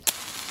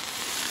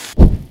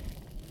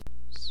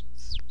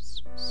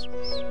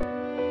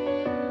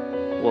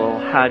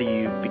how do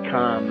you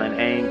become an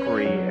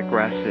angry,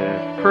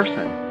 aggressive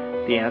person?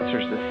 The answer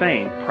is the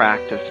same.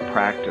 Practice,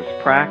 practice,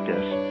 practice.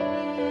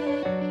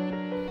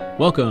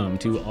 Welcome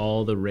to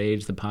All the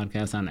Rage, the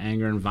podcast on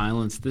anger and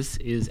violence. This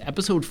is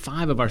episode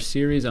 5 of our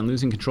series on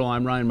losing control.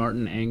 I'm Ryan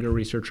Martin, anger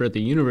researcher at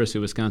the University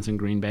of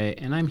Wisconsin-Green Bay,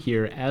 and I'm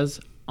here, as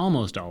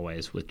almost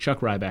always, with Chuck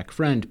Ryback,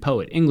 friend,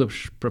 poet,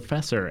 English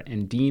professor,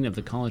 and dean of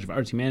the College of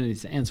Arts,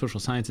 Humanities, and Social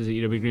Sciences at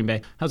UW-Green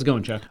Bay. How's it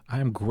going, Chuck? I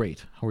am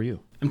great. How are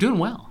you? I'm doing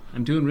well.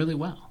 I'm doing really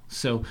well.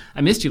 So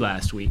I missed you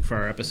last week for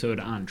our episode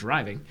on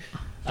driving.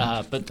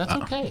 But that's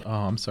okay. Oh,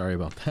 I'm sorry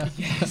about that.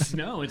 Yes,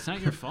 no, it's not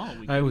your fault.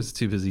 I was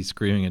too busy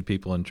screaming at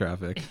people in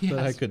traffic that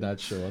I could not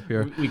show up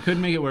here. We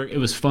couldn't make it work. It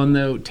was fun,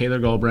 though. Taylor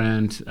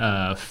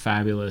Goldbrand,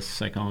 fabulous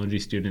psychology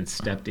student,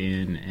 stepped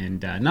in,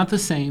 and not the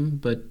same,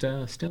 but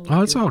still.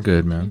 Oh, it's all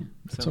good, man.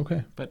 Yeah, it's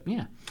okay. But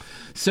yeah.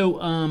 So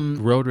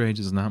road rage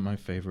is not my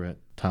favorite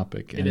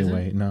topic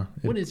anyway. Isn't? No.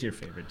 What is your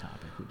favorite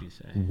topic, would you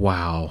say?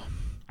 Wow.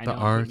 The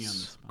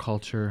arts,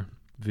 culture,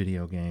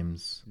 video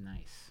games.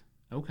 Nice.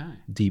 Okay.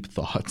 Deep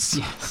thoughts.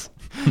 Yes.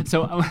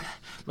 So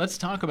let's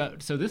talk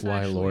about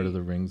why Lord of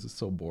the Rings is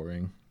so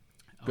boring.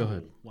 Go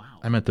ahead. Wow.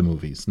 I meant the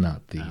movies,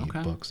 not the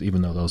books,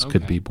 even though those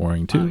could be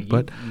boring too.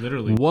 But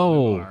literally,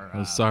 whoa!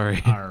 I'm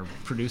sorry. Our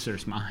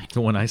producer's mind.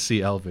 When I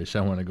see Elvish,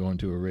 I want to go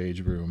into a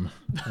rage room.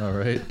 All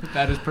right.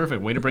 That is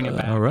perfect. Way to bring it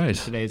back. All right.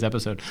 To today's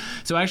episode.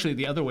 So actually,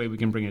 the other way we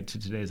can bring it to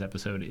today's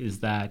episode is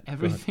that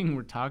everything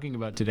we're talking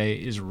about today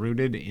is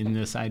rooted in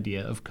this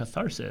idea of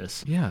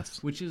catharsis.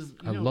 Yes. Which is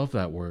I love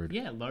that word.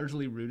 Yeah,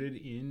 largely rooted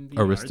in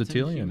the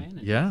Aristotelian. Arts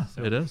and yeah,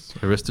 so, it is.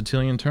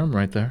 Aristotelian term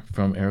right there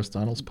from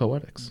Aristotle's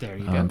Poetics. There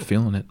you go. I'm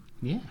feeling it.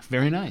 Yeah,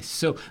 very nice.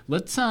 So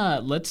let's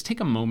take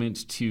a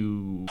moment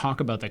to talk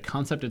about the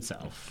concept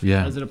itself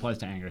as it applies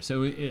to anger.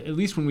 So at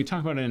least when we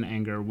talk about it in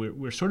anger,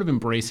 we're sort of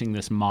embracing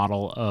this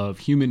model of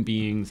human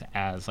beings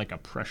as like a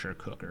pressure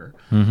cooker.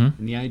 Mm-hmm.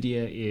 And the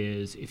idea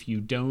is if you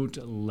don't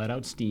let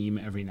out steam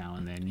every now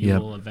and then, you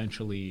will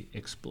eventually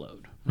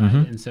explode. Right?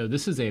 Mm-hmm. And so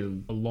this is a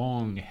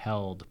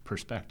long-held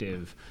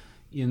perspective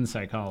in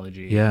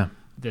psychology. Yeah.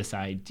 This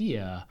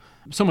idea,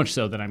 so much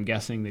so that I'm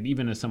guessing that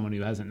even as someone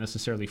who hasn't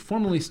necessarily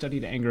formally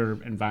studied anger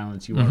and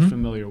violence, you are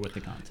familiar with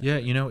the concept. Yeah,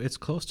 it's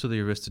close to the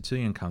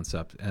Aristotelian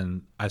concept,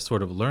 and I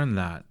sort of learned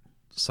that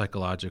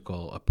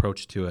psychological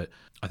approach to it.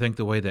 I think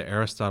the way that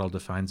Aristotle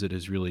defines it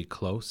is really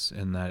close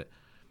in that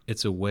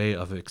it's a way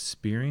of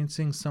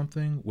experiencing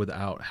something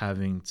without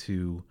having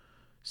to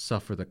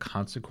suffer the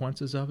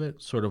consequences of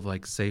it, sort of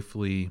like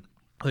safely,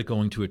 like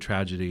going to a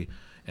tragedy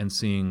and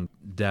seeing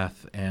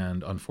death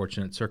and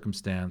unfortunate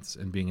circumstance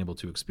and being able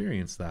to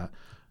experience that,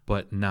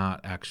 but not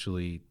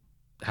actually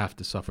have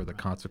to suffer the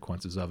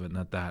consequences of it,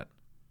 and that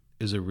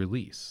is a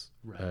release,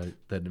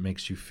 that it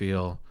makes you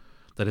feel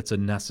that it's a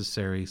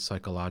necessary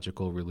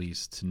psychological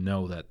release to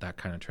know that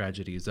kind of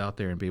tragedy is out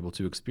there and be able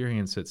to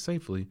experience it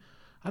safely.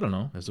 I don't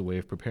know, as a way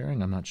of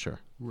preparing, I'm not sure.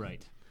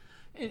 Right.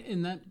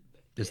 And that...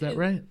 Is that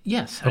right?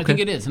 Yes, I think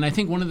it is. And I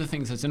think one of the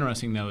things that's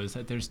interesting, though, is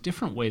that there's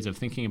different ways of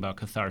thinking about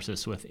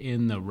catharsis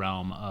within the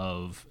realm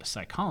of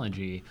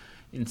psychology,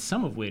 in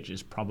some of which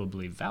is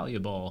probably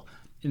valuable,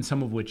 in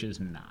some of which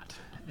is not.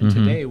 And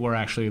today we're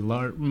actually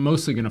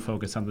mostly going to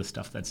focus on the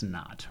stuff that's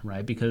not,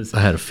 right? Because I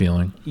had a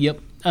feeling. Yep.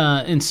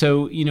 And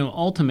so,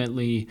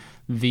 ultimately,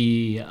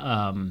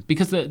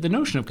 because the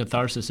notion of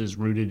catharsis is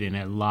rooted in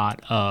a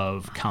lot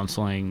of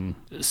counseling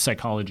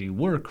psychology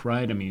work,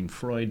 right? I mean,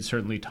 Freud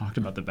certainly talked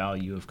about the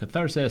value of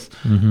catharsis.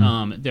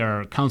 There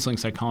are counseling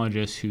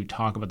psychologists who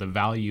talk about the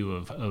value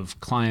of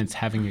clients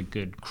having a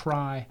good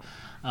cry.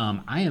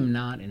 I am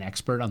not an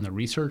expert on the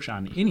research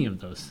on any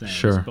of those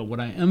things, but what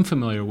I am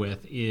familiar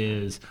with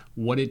is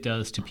what it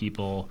does to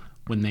people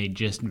when they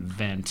just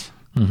vent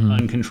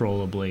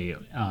uncontrollably,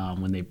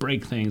 when they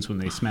break things, when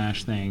they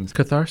smash things.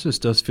 Catharsis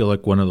does feel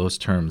like one of those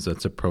terms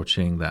that's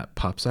approaching that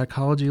pop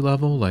psychology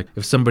level. Like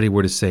if somebody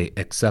were to say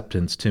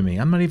acceptance to me,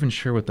 I'm not even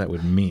sure what that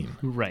would mean.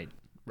 Right.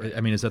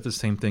 I mean, is that the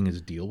same thing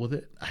as deal with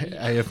it?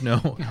 I have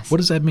no... Yes. What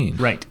does that mean?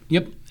 Right.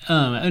 Yep.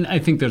 And I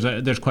think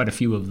there's quite a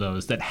few of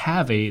those that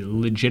have a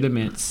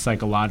legitimate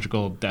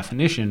psychological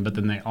definition, but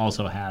then they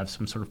also have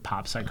some sort of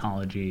pop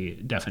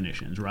psychology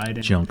definitions, right?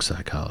 Junk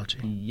psychology.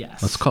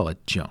 Yes. Let's call it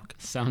junk.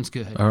 Sounds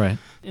good. All right.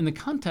 In the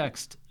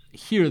context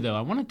here, though,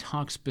 I want to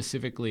talk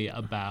specifically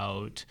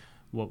about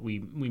what we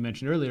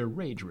mentioned earlier,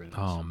 rage rooms.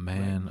 Oh,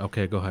 man. Right?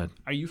 Okay, go ahead.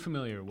 Are you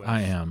familiar with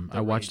I am. I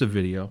watched a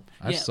video.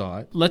 I saw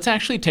it. Let's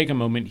actually take a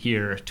moment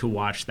here to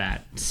watch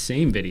that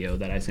same video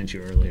that I sent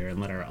you earlier and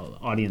let our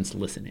audience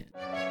listen in.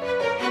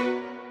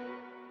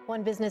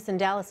 One business in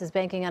Dallas is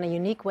banking on a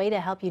unique way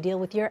to help you deal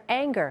with your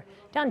anger.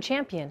 Don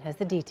Champion has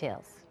the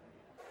details.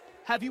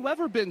 Have you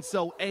ever been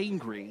so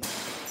angry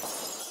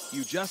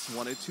you just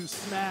wanted to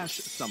smash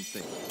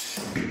something?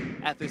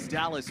 At this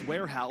Dallas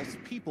warehouse,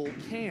 people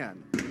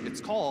can. It's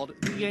called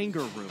the Anger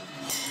Room.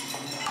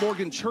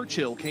 Morgan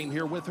Churchill came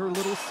here with her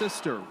little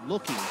sister,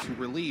 looking to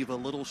relieve a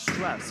little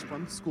stress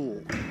from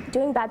school.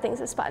 Doing bad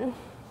things is fun,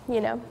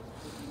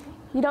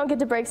 You don't get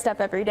to break stuff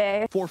every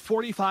day. For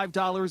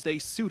 $45, they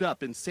suit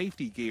up in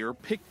safety gear,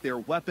 pick their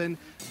weapon,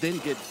 then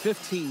get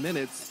 15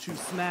 minutes to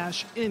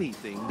smash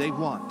anything they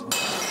want.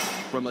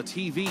 From a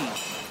TV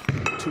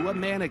to a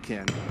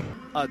mannequin,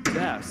 a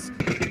desk,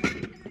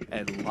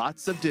 and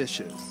lots of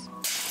dishes.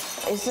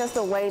 It's just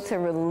a way to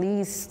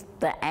release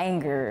the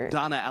anger.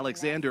 Donna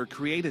Alexander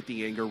created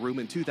the Anger Room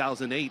in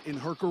 2008 in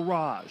her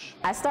garage.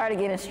 I started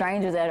getting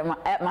strangers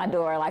at my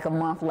door like a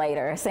month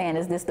later saying,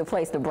 is this the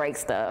place to break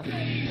stuff?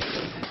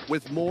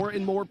 With more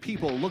and more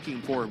people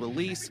looking for a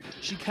release,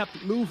 she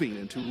kept moving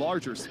into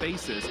larger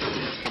spaces,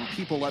 from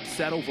people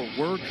upset over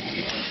work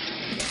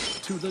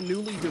to the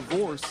newly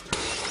divorced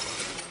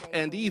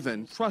and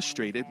even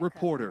frustrated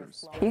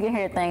reporters. You can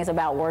hear things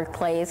about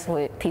workplace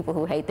with people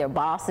who hate their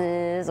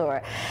bosses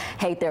or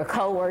hate their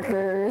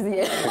coworkers.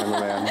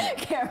 Yeah.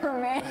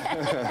 Cameraman.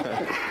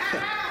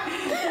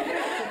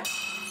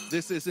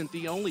 This isn't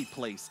the only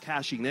place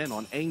cashing in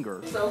on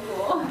anger. So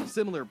cool.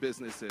 Similar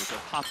businesses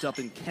have popped up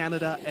in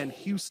Canada and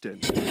Houston.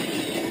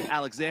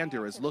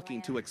 Alexander is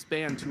looking to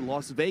expand to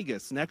Las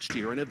Vegas next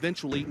year and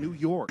eventually New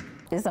York.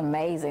 It's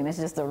amazing. It's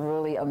just a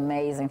really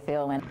amazing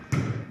feeling.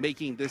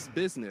 Making this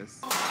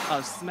business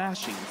a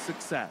smashing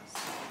success.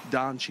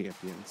 Don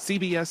Champion,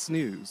 CBS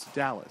News,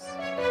 Dallas.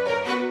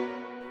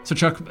 So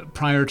Chuck,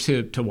 prior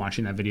to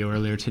watching that video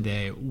earlier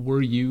today,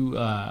 were you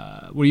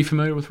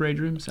familiar with rage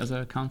rooms as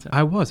a concept?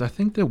 I was. I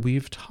think that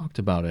we've talked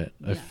about it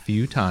a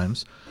few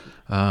times,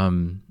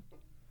 and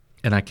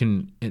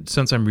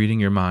since I'm reading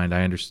your mind,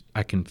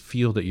 I can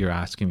feel that you're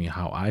asking me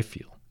how I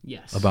feel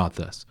about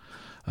this,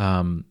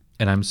 and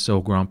I'm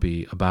so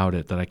grumpy about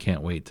it that I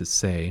can't wait to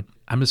say.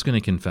 I'm just going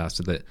to confess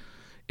that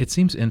it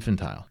seems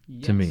infantile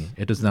to me.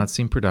 It does not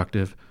seem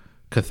productive,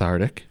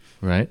 cathartic,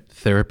 right?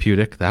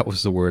 Therapeutic. That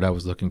was the word I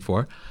was looking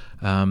for.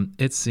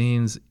 It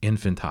seems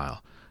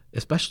infantile,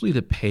 especially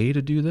to pay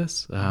to do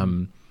this. I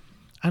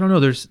don't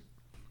know.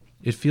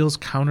 It feels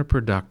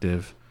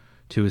counterproductive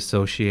to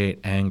associate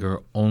anger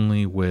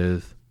only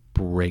with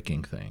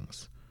breaking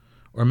things,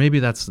 or maybe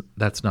that's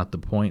not the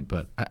point.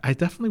 But I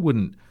definitely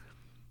wouldn't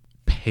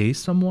pay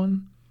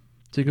someone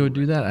to go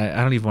do that.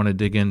 I don't even want to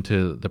dig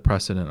into the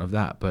precedent of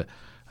that, but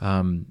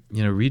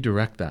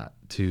redirect that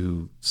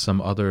to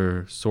some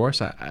other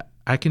source.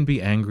 I can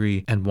be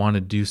angry and want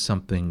to do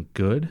something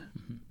good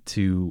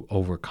to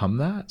overcome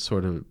that,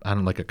 sort of, I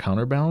don't like a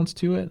counterbalance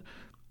to it,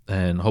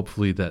 and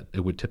hopefully that it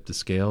would tip the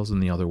scales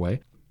in the other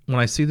way. When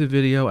I see the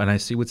video and I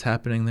see what's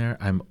happening there,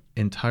 I'm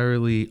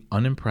entirely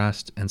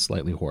unimpressed and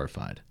slightly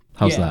horrified.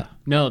 How's that?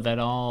 No, that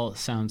all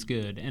sounds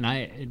good.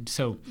 And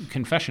so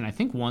confession, I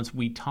think once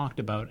we talked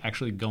about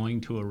actually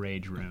going to a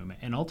rage room,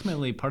 and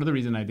ultimately part of the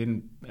reason I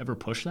didn't ever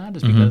push that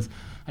is because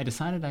I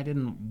decided I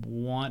didn't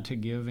want to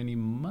give any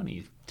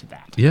money to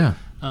that. Yeah.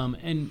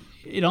 And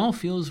it all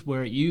feels,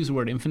 where you use the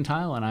word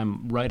infantile, and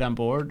I'm right on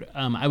board.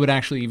 I would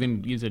actually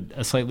even use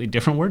a slightly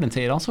different word and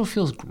say it also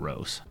feels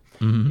gross.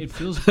 It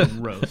feels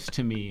gross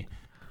to me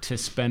to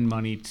spend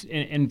money,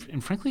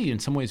 and frankly, in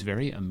some ways,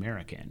 very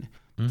American,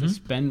 to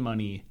spend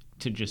money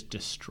to just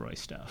destroy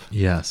stuff.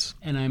 Yes.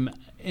 And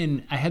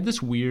I had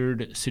this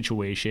weird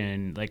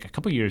situation like a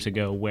couple years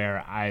ago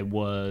where I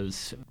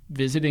was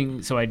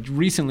visiting. So I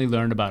recently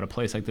learned about a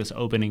place like this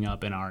opening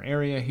up in our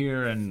area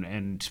here,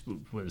 and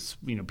was,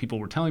 people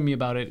were telling me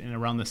about it. And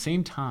around the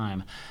same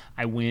time,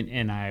 I went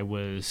and I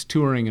was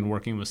touring and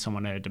working with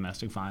someone at a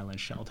domestic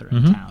violence shelter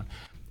in town.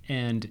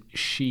 And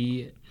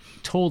she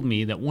told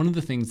me that one of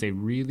the things they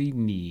really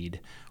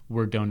need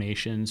were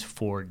donations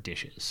for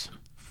dishes,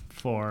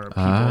 for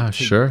people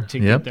to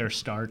get their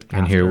start.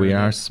 And here we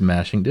are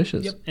smashing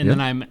dishes. Yep.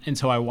 And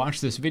so I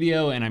watched this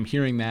video and I'm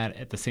hearing that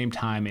at the same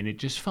time, and it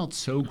just felt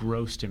so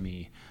gross to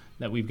me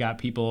that we've got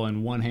people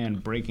in one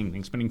hand breaking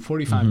things, spending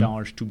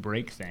 $45 to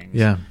break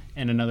things,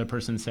 and another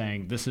person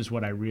saying, this is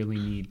what I really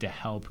need to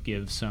help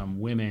give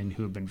some women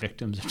who have been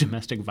victims of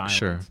domestic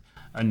violence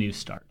a new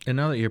start. And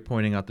now that you're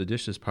pointing out the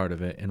dishes part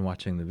of it and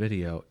watching the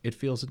video, it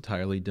feels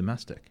entirely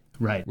domestic.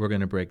 Right. We're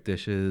going to break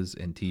dishes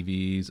and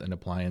TVs and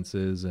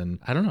appliances. And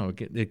I don't know,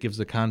 it gives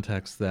the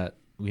context that,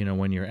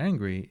 when you're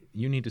angry,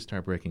 you need to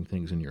start breaking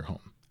things in your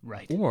home.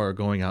 Right. Or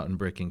going out and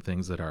breaking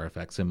things that are a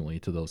facsimile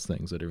to those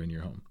things that are in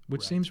your home,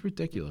 which seems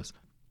ridiculous.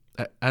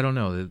 I don't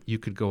know. You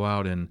could go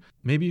out and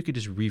maybe you could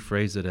just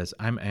rephrase it as,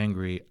 I'm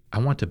angry, I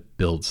want to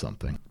build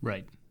something.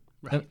 Right.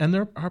 Right. And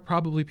there are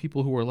probably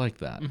people who are like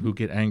that, who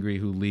get angry,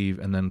 who leave,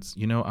 and then,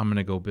 I'm going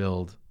to go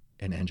build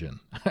an engine.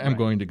 I'm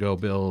going to go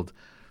build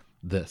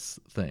this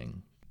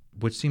thing,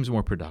 which seems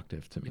more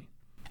productive to me.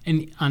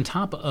 And on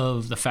top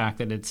of the fact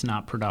that it's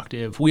not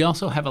productive, we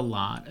also have a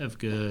lot of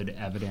good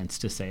evidence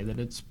to say that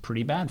it's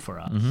pretty bad for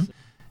us.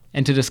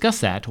 And to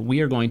discuss that,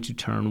 we are going to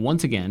turn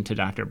once again to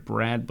Dr.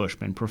 Brad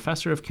Bushman,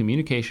 professor of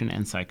communication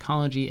and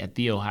psychology at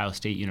The Ohio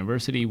State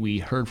University. We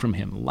heard from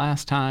him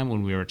last time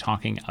when we were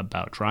talking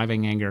about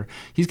driving anger.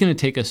 He's going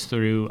to take us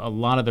through a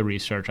lot of the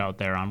research out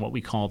there on what we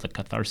call the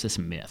catharsis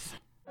myth.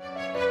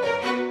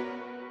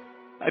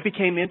 I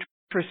became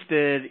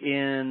interested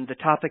in the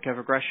topic of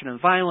aggression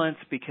and violence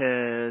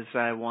because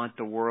I want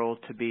the world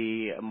to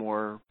be a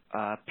more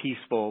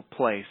peaceful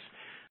place.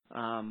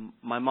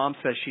 My mom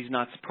says she's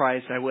not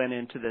surprised I went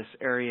into this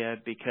area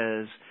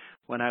because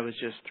when I was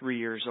just 3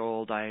 years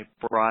old, I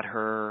brought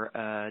her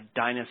a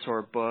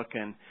dinosaur book,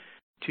 and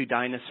 2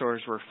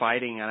 dinosaurs were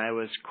fighting, and I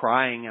was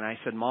crying, and I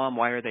said, "Mom,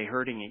 why are they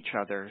hurting each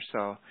other?"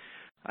 So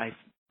I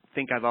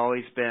think I've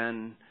always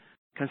been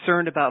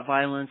concerned about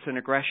violence and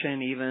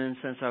aggression, even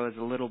since I was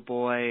a little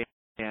boy,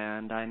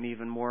 and I'm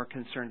even more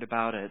concerned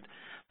about it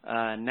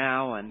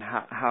now, and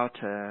how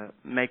to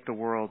make the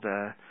world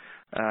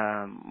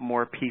a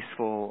more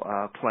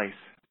peaceful place.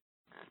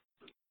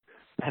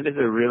 That is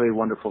a really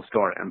wonderful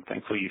story. I'm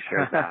thankful you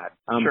shared that.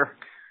 Sure.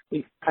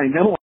 I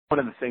know one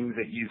of the things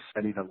that you've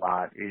studied a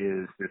lot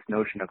is this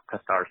notion of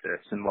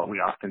catharsis and what we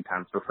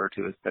oftentimes refer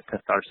to as the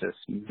catharsis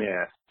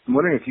myth. I'm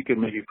wondering if you could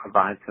maybe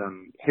provide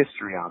some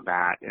history on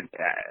that, and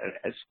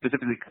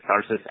specifically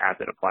catharsis as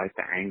it applies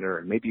to anger,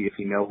 and maybe if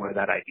you know where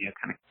that idea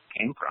kind of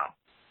came from.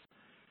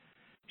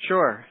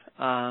 Sure.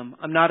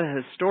 I'm not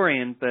a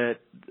historian,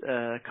 but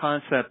the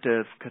concept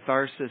of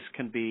catharsis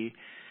can be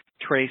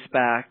traced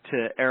back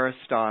to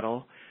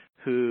Aristotle,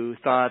 who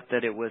thought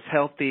that it was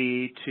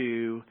healthy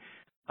to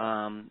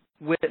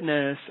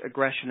witness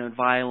aggression and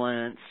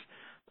violence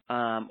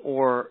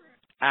or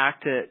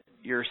act it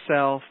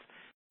yourself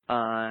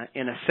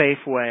in a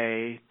safe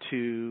way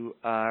to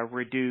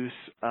reduce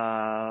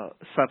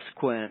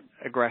subsequent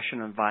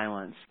aggression and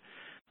violence.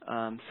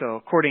 So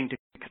according to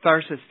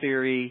catharsis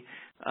theory,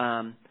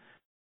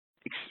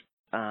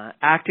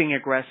 acting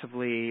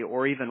aggressively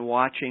or even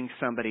watching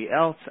somebody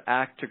else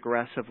act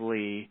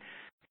aggressively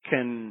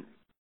can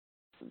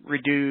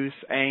reduce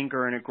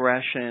anger and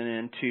aggression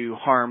into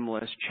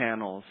harmless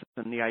channels.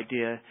 And the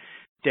idea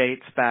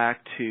dates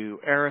back to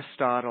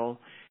Aristotle.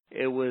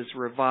 It was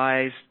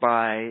revised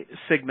by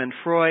Sigmund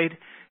Freud,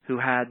 who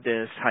had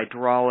this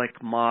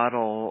hydraulic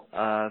model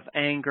of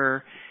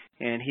anger,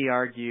 and he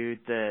argued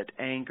that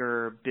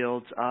anger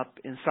builds up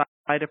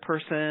inside a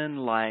person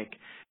like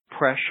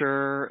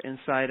pressure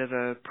inside of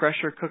a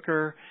pressure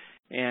cooker,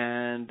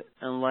 and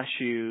unless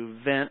you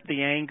vent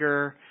the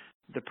anger,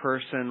 the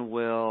person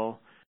will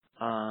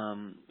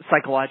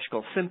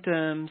psychological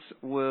symptoms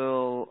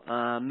will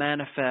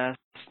manifest,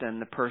 and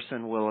the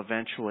person will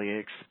eventually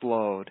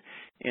explode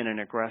in an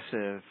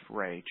aggressive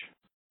rage.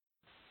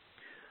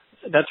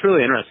 That's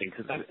really interesting,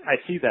 because I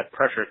see that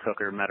pressure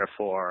cooker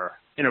metaphor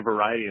in a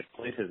variety of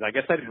places. I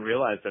guess I didn't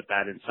realize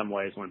that in some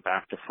ways went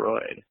back to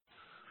Freud.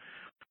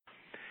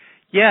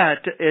 Yeah,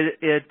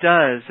 it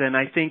does, and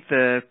I think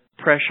the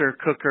pressure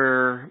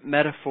cooker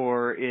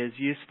metaphor is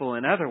useful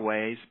in other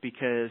ways,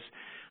 because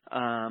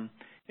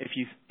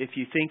if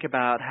you think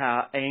about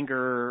how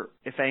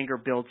if anger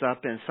builds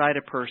up inside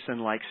a person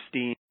like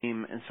steam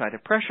inside a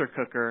pressure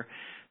cooker,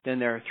 then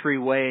there are 3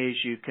 ways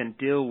you can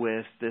deal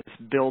with this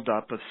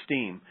buildup of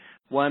steam.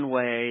 One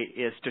way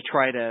is to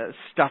try to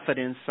stuff it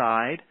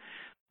inside.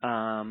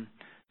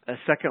 A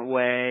second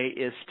way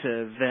is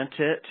to vent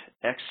it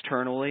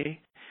externally.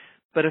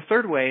 But a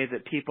third way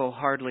that people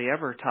hardly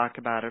ever talk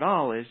about at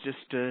all is just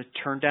to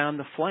turn down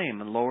the flame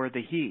and lower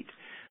the heat.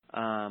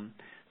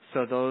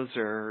 So those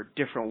are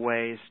different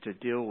ways to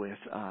deal with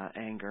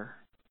anger.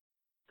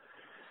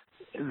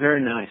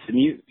 Very nice. And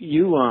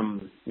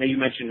you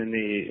mentioned in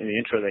the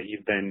intro that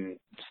you've been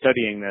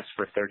studying this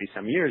for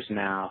 30-some years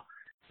now.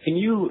 Can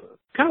you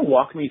kind of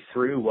walk me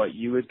through what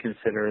you would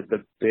consider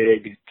the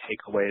big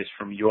takeaways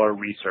from your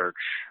research,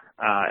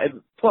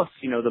 plus,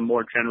 the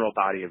more general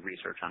body of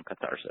research on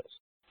catharsis?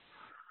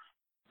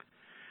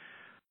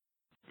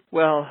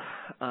 Well,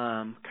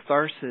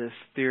 catharsis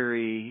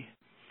theory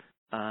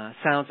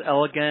sounds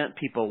elegant.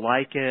 People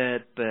like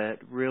it, but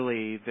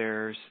really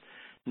there's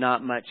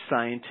not much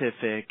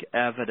scientific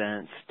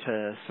evidence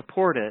to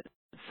support it.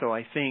 So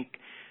I think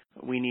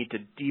we need to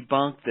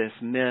debunk this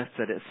myth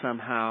that it's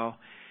somehow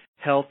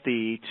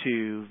healthy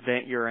to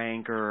vent your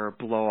anger or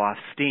blow off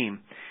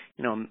steam.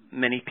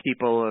 Many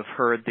people have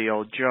heard the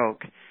old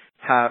joke,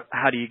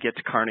 how do you get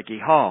to Carnegie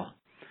Hall?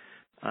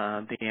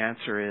 The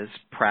answer is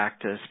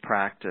practice,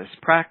 practice,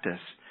 practice.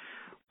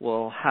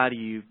 Well, how do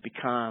you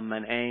become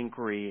an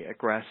angry,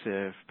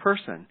 aggressive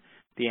person?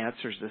 The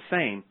answer is the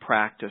same,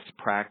 practice,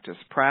 practice,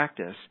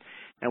 practice.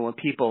 And when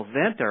people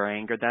vent their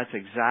anger, that's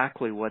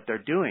exactly what they're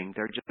doing.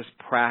 They're just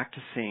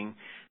practicing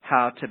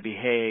how to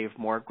behave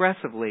more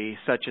aggressively,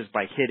 such as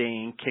by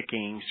hitting,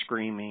 kicking,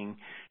 screaming,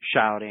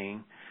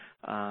 shouting.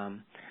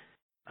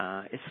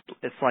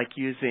 It's like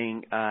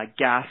using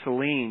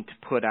gasoline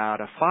to put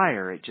out a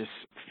fire. It just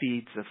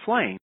feeds the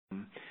flame.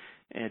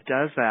 And it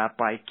does that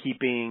by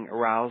keeping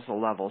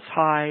arousal levels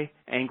high.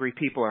 Angry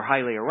people are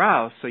highly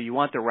aroused, so you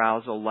want the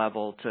arousal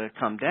level to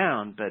come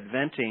down, but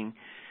venting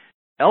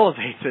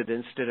elevates it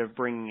instead of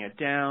bringing it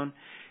down.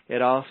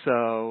 It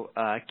also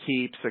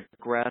keeps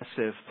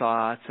aggressive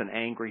thoughts and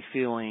angry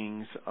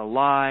feelings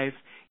alive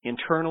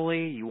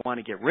internally. You want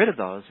to get rid of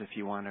those if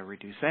you want to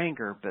reduce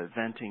anger, but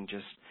venting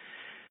just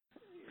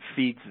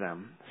feeds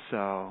them.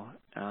 So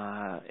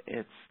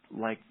it's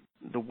like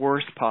the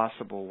worst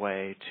possible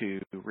way to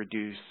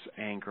reduce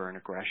anger and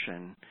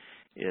aggression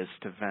is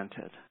to vent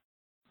it.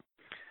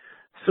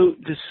 So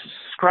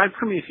describe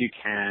for me, if you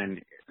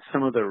can,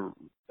 some of the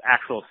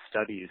actual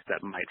studies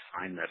that might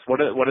find this? What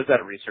does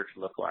that research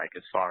look like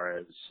as far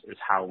as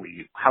how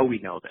we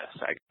know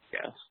this, I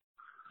guess?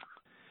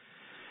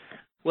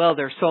 Well,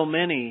 there's so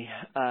many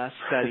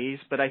studies,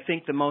 but I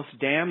think the most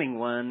damning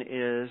one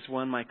is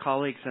one my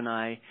colleagues and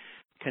I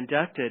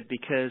conducted,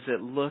 because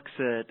it looks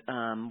at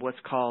what's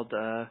called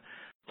a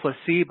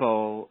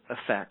placebo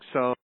effect.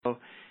 So,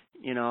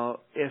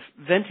 if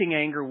venting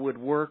anger would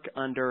work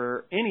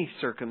under any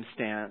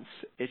circumstance,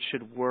 it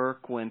should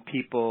work when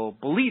people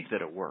believe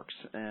that it works.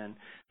 And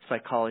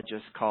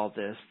psychologists call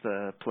this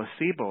the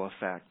placebo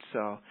effect.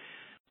 So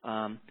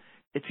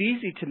it's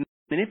easy to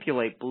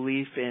manipulate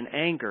belief in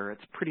anger.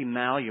 It's pretty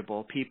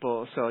malleable.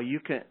 So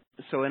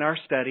in our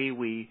study,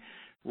 we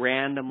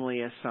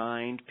randomly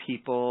assigned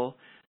people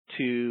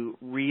to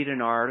read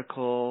an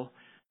article,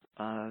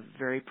 a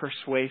very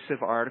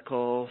persuasive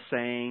article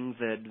saying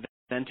that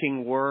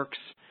venting works,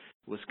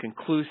 was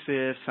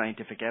conclusive,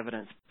 scientific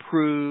evidence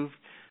proved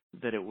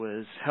that it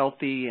was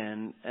healthy,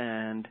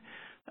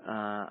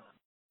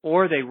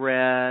 or they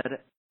read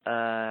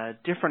a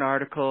different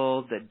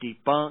article that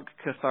debunked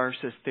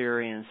catharsis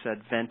theory and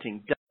said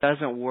venting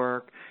doesn't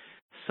work.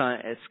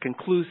 It's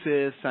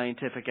conclusive,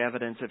 scientific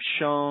evidence have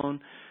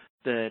shown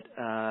that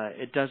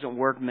it doesn't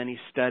work. Many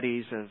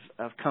studies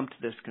have come to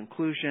this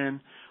conclusion.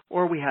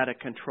 Or we had a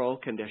control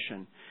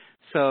condition.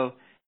 So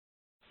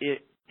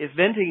if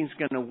venting is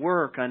going to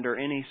work under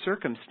any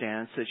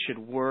circumstance, it should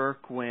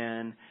work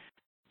when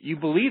you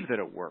believe that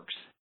it works.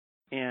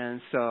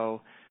 And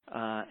so,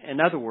 in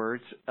other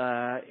words,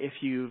 if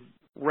you've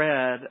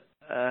read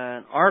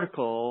an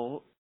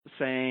article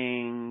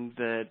saying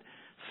that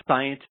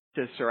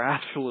scientists are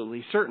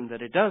absolutely certain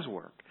that it does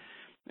work,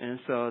 and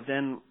so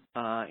then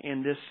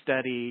in this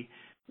study,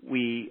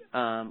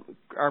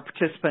 our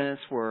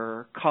participants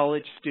were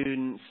college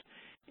students,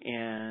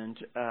 and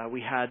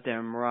we had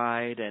them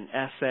write an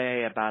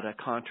essay about a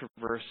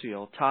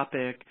controversial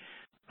topic.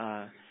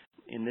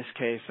 In this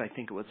case, I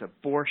think it was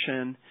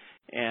abortion.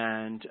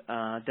 And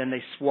then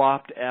they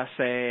swapped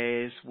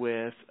essays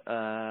with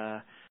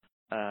a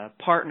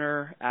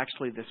partner.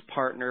 Actually, this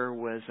partner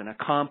was an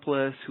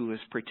accomplice who was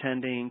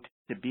pretending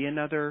to be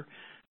another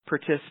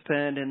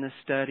participant in the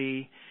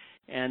study.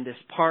 And this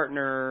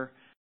partner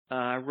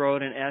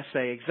wrote an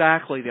essay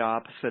exactly the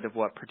opposite of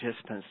what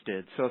participants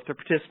did. So if the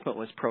participant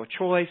was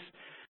pro-choice,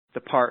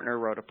 the partner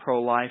wrote a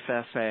pro-life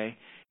essay.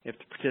 If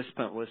the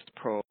participant was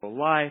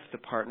pro-life, the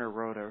partner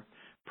wrote a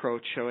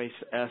pro-choice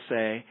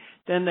essay.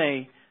 Then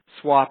they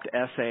swapped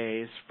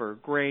essays for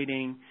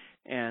grading,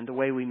 and the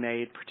way we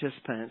made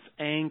participants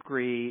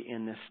angry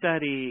in this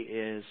study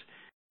is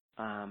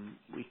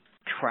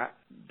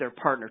their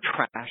partner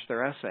trashed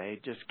their essay,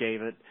 just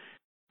gave it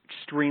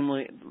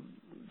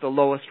the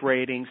lowest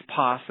ratings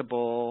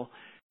possible,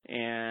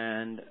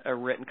 and a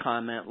written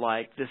comment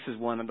like, "This is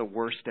one of the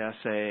worst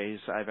essays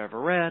I've ever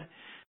read."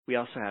 We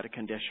also had a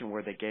condition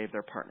where they gave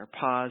their partner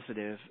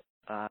positive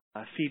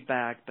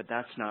feedback, but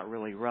that's not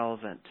really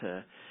relevant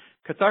to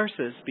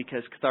catharsis,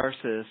 because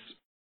catharsis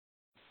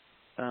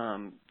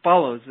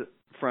follows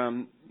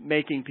from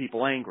making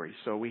people angry.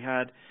 So we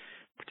had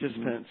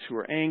participants who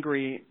were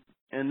angry,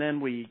 and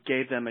then we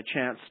gave them a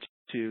chance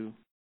to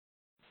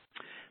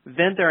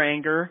vent their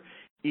anger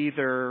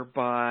either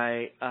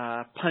by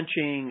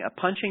punching a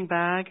punching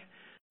bag,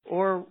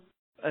 or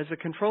as a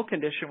control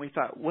condition, we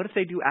thought, what if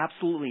they do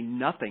absolutely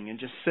nothing and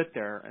just sit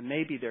there, and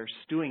maybe they're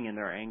stewing in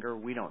their anger?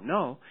 We don't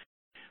know.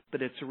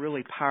 But it's a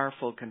really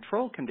powerful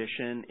control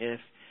condition if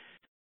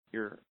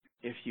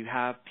you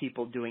have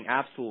people doing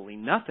absolutely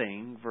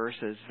nothing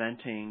versus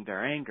venting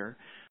their anger.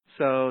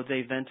 So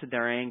they vented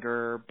their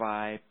anger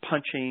by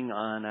punching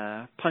on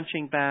a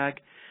punching bag,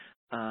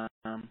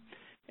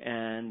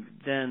 and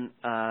then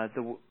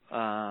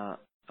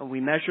we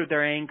measured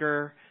their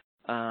anger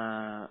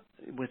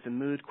with the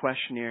mood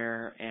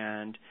questionnaire,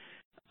 and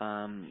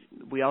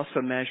we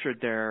also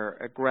measured their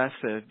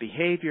aggressive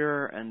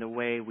behavior. And the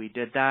way we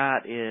did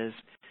that is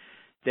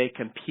they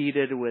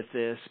competed with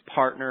this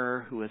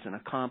partner who was an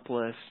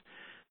accomplice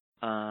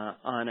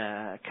on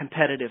a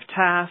competitive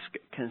task.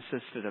 It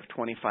consisted of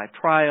 25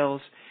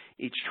 trials.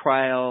 Each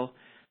trial,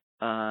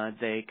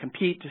 they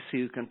compete to see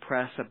who can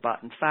press a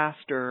button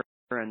faster,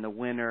 and the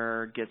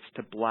winner gets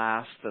to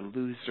blast the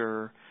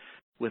loser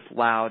with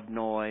loud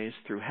noise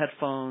through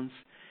headphones.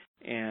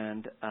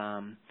 And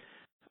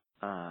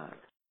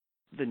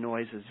the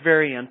noise is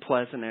very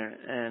unpleasant,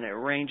 and it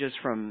ranges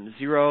from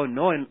zero,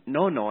 no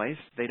noise.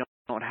 They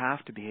don't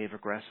have to behave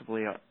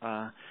aggressively.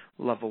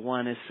 Level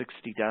 1 is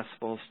 60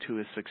 decibels, 2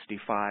 is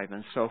 65,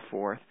 and so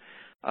forth,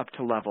 up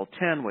to level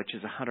 10, which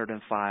is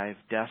 105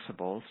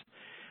 decibels.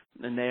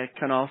 And they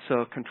can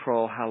also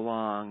control how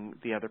long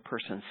the other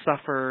person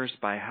suffers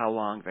by how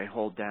long they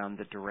hold down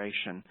the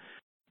duration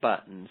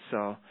button.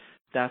 So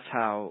that's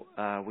how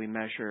we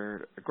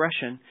measure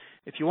aggression.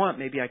 If you want,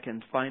 maybe I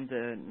can find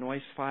the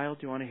noise file.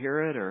 Do you want to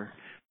hear it? Or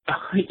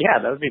yeah,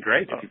 that would be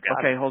great if you've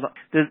got it. Okay, hold on.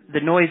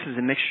 The noise is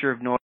a mixture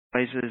of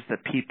noises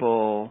that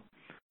people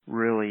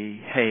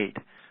really hate,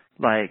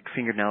 like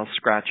fingernails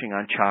scratching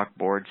on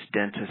chalkboards,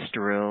 dentist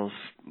drills,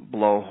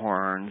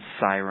 blowhorns,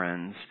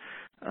 sirens,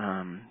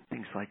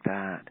 things like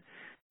that.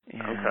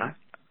 And Okay.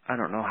 I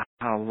don't know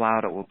how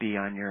loud it will be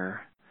on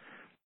your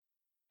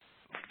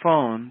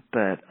phone,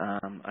 but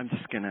I'm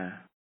just going to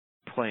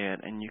play it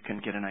and you can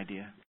get an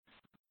idea.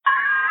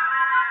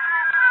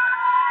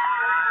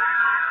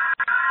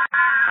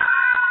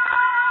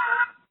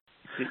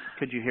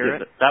 Could you hear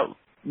it?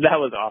 That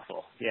was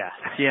awful. Yeah.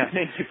 Yeah.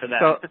 Thank you for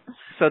that.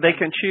 So they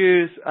can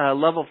choose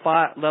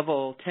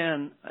level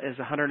 10 is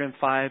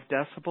 105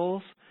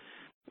 decibels,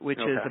 which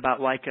is about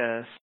like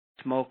a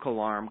smoke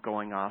alarm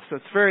going off. So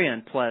it's very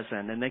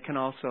unpleasant, and they can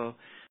also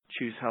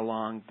choose how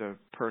long the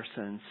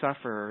person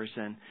suffers.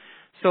 And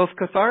so if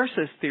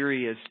catharsis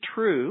theory is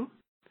true,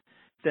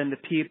 then the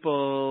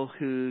people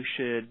who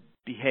should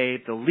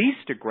behave the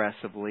least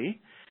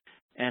aggressively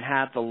and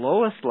have the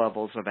lowest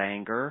levels of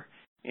anger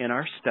in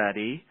our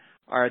study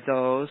are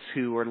those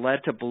who are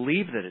led to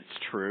believe that it's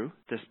true,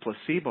 this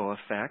placebo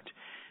effect,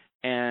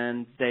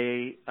 and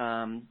they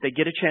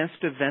get a chance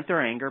to vent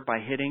their anger by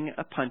hitting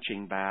a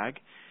punching bag.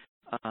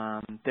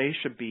 They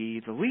should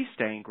be the least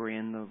angry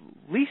and the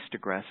least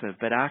aggressive,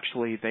 but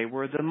actually they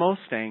were the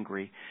most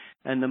angry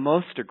and the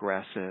most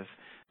aggressive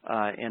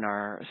in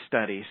our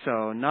study.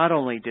 So not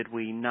only did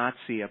we not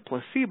see a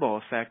placebo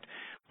effect,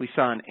 we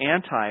saw an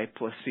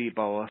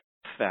anti-placebo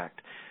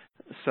effect.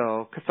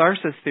 So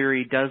catharsis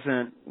theory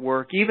doesn't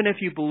work, even if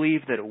you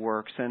believe that it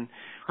works. And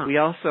we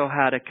also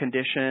had a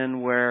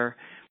condition where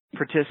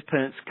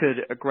participants could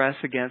aggress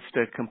against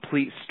a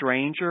complete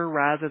stranger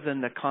rather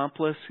than the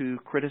accomplice who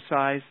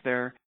criticized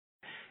their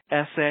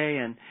essay.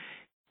 And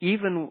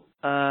even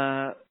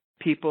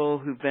people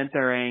who vent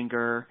their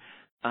anger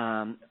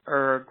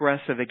are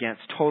aggressive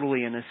against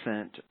totally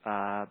innocent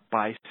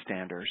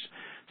bystanders.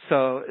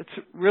 So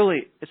it's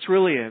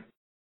really a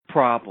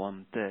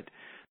problem that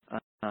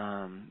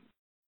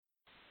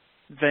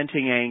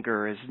venting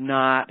anger is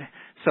not.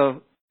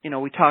 So,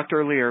 we talked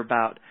earlier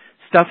about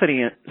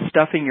stuffing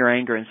your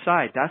anger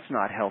inside. That's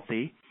not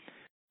healthy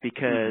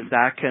because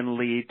that can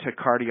lead to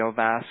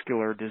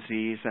cardiovascular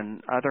disease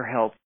and other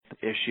health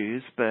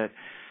issues, but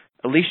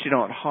at least you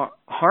don't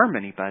harm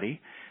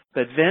anybody.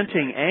 But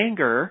venting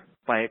anger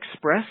by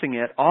expressing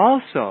it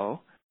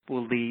also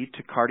will lead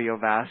to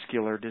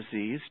cardiovascular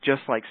disease,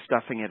 just like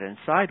stuffing it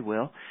inside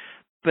will.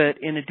 But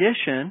in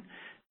addition,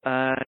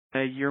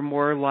 you're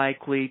more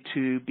likely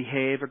to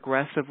behave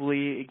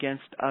aggressively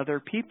against other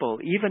people,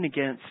 even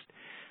against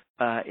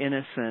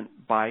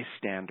innocent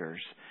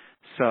bystanders.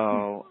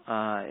 So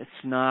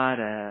it's not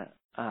a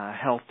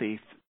healthy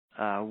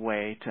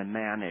way to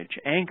manage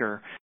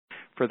anger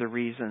for the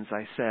reasons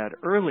I said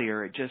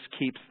earlier. It just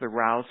keeps the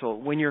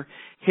arousal. When you're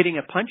hitting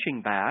a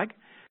punching bag,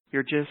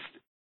 your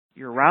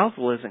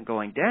arousal isn't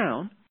going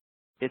down.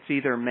 It's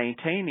either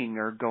maintaining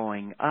or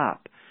going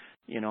up.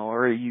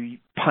 Or you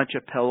punch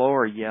a pillow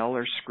or yell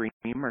or scream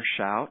or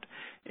shout.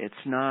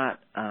 It's not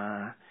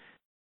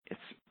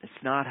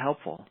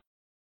helpful.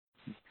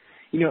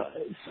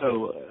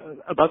 So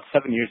about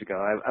 7 years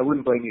ago, I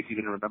wouldn't blame you if you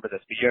didn't remember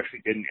this, but you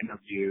actually did an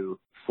interview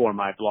for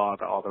my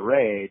blog, All the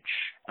Rage,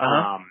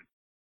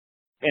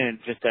 and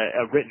just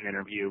a written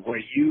interview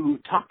where you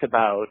talked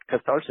about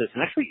catharsis,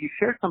 and actually you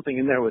shared something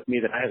in there with me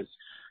that I was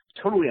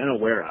totally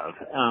unaware of,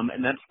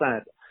 and that's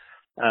that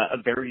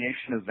a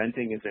variation of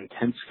venting is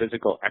intense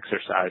physical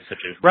exercise, such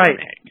as running.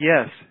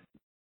 Yes.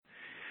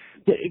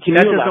 Can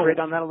you elaborate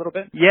on that a little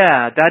bit?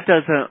 Yeah,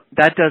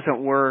 that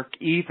doesn't work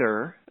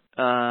either.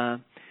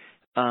 And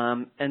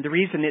the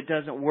reason it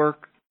doesn't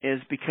work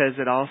is because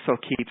it also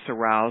keeps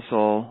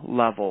arousal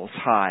levels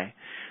high.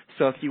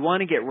 So if you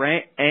want to get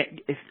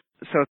if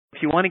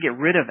you want to get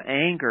rid of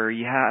anger,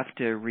 you have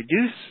to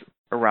reduce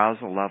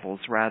arousal levels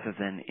rather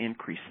than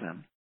increase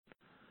them.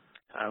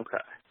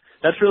 Okay.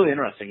 That's really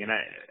interesting, and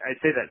I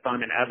say that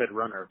I'm an avid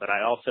runner, but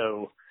I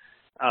also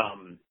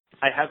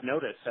I have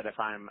noticed that if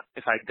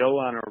I go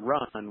on a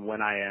run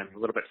when I am a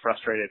little bit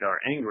frustrated or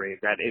angry,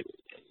 that it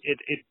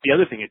the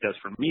other thing it does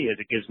for me is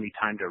it gives me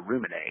time to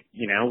ruminate,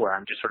 where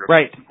I'm just sort of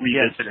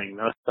revisiting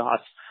those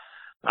thoughts.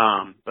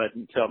 And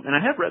I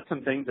have read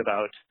some things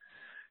about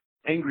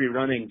angry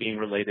running being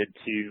related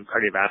to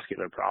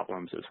cardiovascular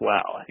problems as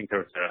well. I think there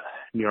was a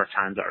New York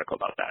Times article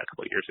about that a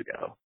couple of years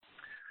ago.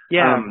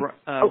 Yeah,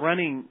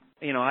 running.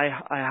 I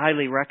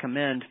highly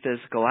recommend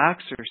physical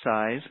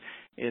exercise.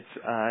 It's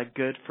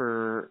good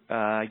for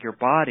your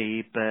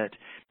body, but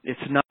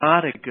it's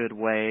not a good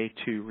way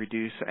to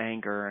reduce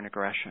anger and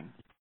aggression.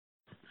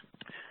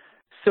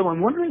 So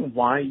I'm wondering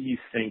why you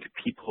think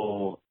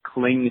people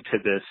cling to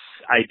this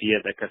idea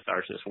that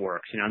catharsis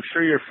works. I'm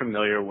sure you're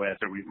familiar with,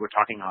 or we were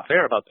talking off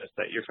air about this,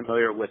 that you're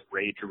familiar with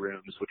rage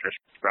rooms, which are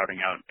sprouting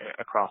out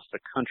across the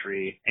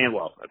country and,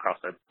 across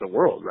the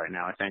world right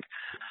now, I think.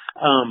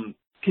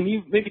 Can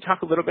you maybe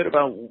talk a little bit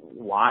about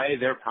why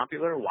they're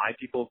popular, why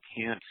people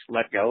can't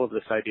let go of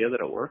this idea that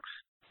it works?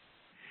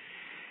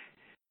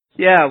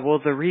 Yeah, well,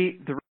 the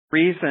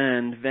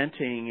reason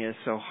venting is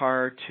so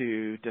hard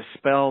to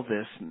dispel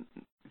this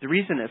the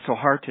reason it's so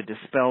hard to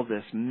dispel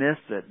this myth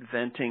that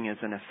venting is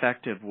an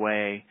effective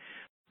way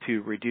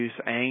to reduce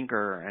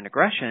anger and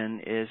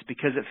aggression is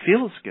because it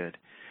feels good.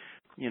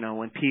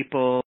 When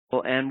people,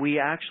 and we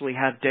actually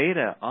have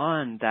data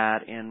on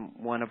that in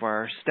one of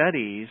our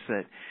studies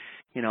that,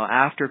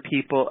 after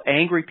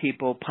angry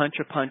people punch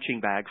a punching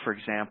bag, for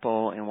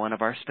example, in one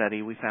of our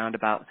study, we found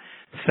about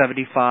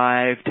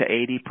 75 to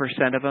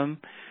 80% of them,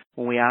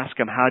 when we ask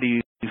them, how do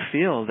you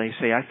feel? They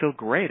say, I feel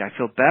great. I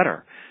feel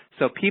better.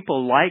 So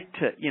people like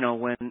to,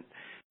 when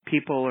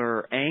people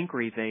are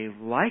angry, they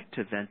like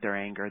to vent their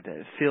anger. That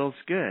it feels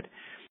good.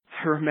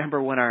 I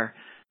remember when our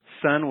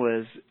son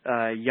was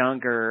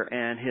younger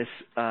and his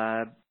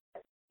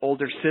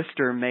older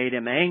sister made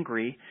him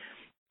angry.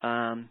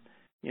 I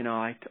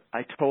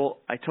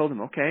told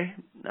him, okay,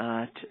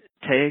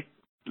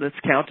 let's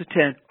count to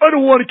 10. I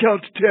don't want to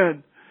count to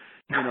 10.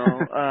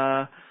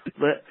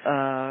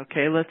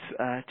 Let's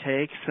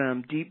take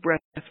some deep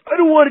breaths. I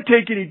don't want to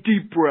take any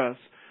deep breaths.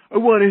 I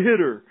want to hit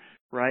her,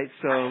 right?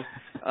 So,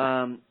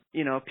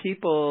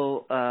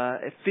 people,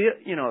 it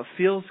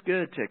feels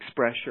good to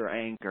express your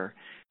anger.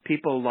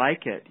 People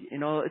like it.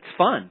 It's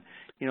fun.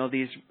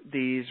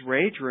 These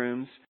rage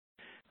rooms,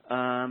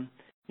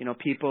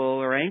 people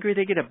are angry.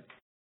 They get to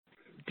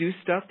do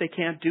stuff they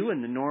can't do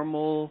in the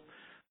normal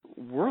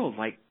world,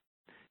 like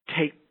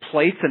take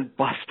plates and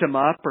bust them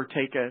up, or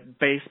take a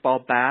baseball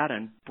bat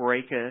and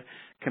break a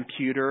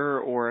computer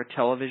or a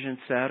television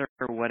set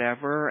or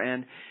whatever,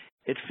 and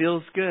it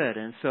feels good.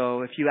 And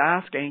so if you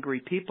ask angry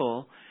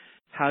people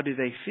how do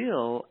they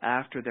feel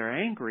after they're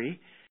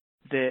angry,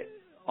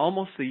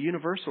 almost the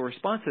universal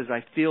response is,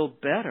 I feel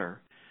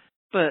better.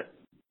 But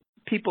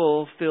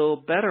people feel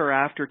better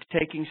after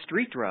taking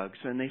street drugs,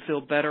 and they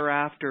feel better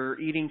after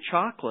eating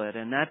chocolate,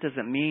 and that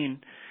doesn't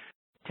mean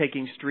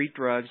taking street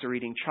drugs or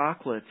eating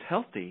chocolate's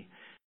healthy,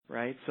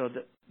 right? So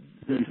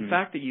the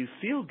fact that you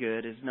feel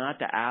good is not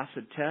the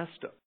acid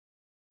test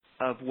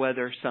of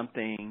whether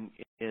something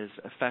is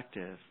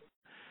effective.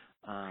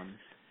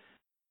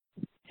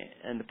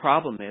 And the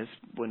problem is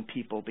when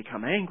people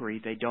become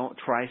angry, they don't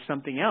try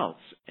something else,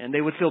 and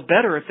they would feel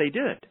better if they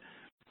did.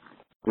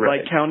 Right.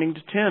 Like counting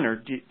to 10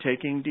 or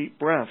taking deep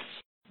breaths.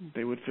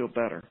 They would feel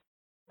better.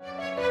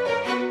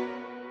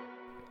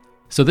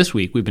 So this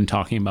week, we've been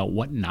talking about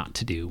what not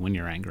to do when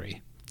you're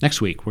angry.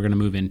 Next week, we're going to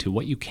move into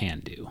what you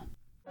can do.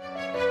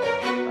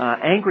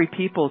 Angry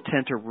people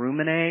tend to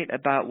ruminate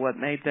about what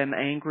made them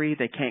angry.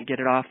 They can't get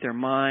it off their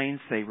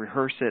minds. They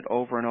rehearse it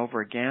over and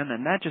over again,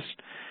 and that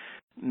just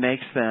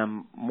makes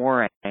them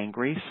more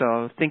angry.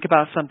 So think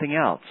about something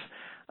else.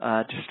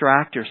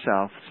 Distract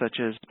yourself, such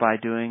as by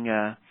doing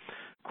a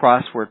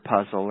crossword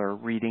puzzle or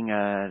reading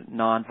a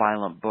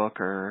nonviolent book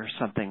or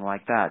something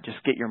like that.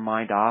 Just get your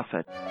mind off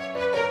it.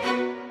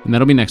 And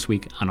that'll be next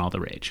week on All the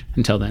Rage.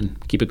 Until then,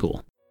 keep it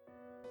cool.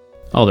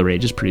 All the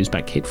Rage is produced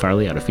by Kate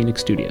Farley out of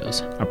Phoenix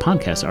Studios. Our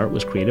podcast art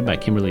was created by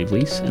Kimberly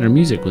Vlies, and our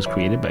music was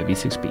created by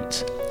V6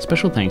 Beats.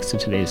 Special thanks to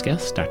today's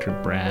guest, Dr.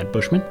 Brad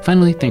Bushman.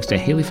 Finally, thanks to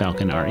Haley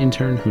Falcon, our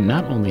intern, who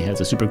not only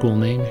has a super cool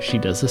name, she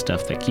does the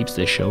stuff that keeps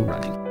this show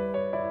running.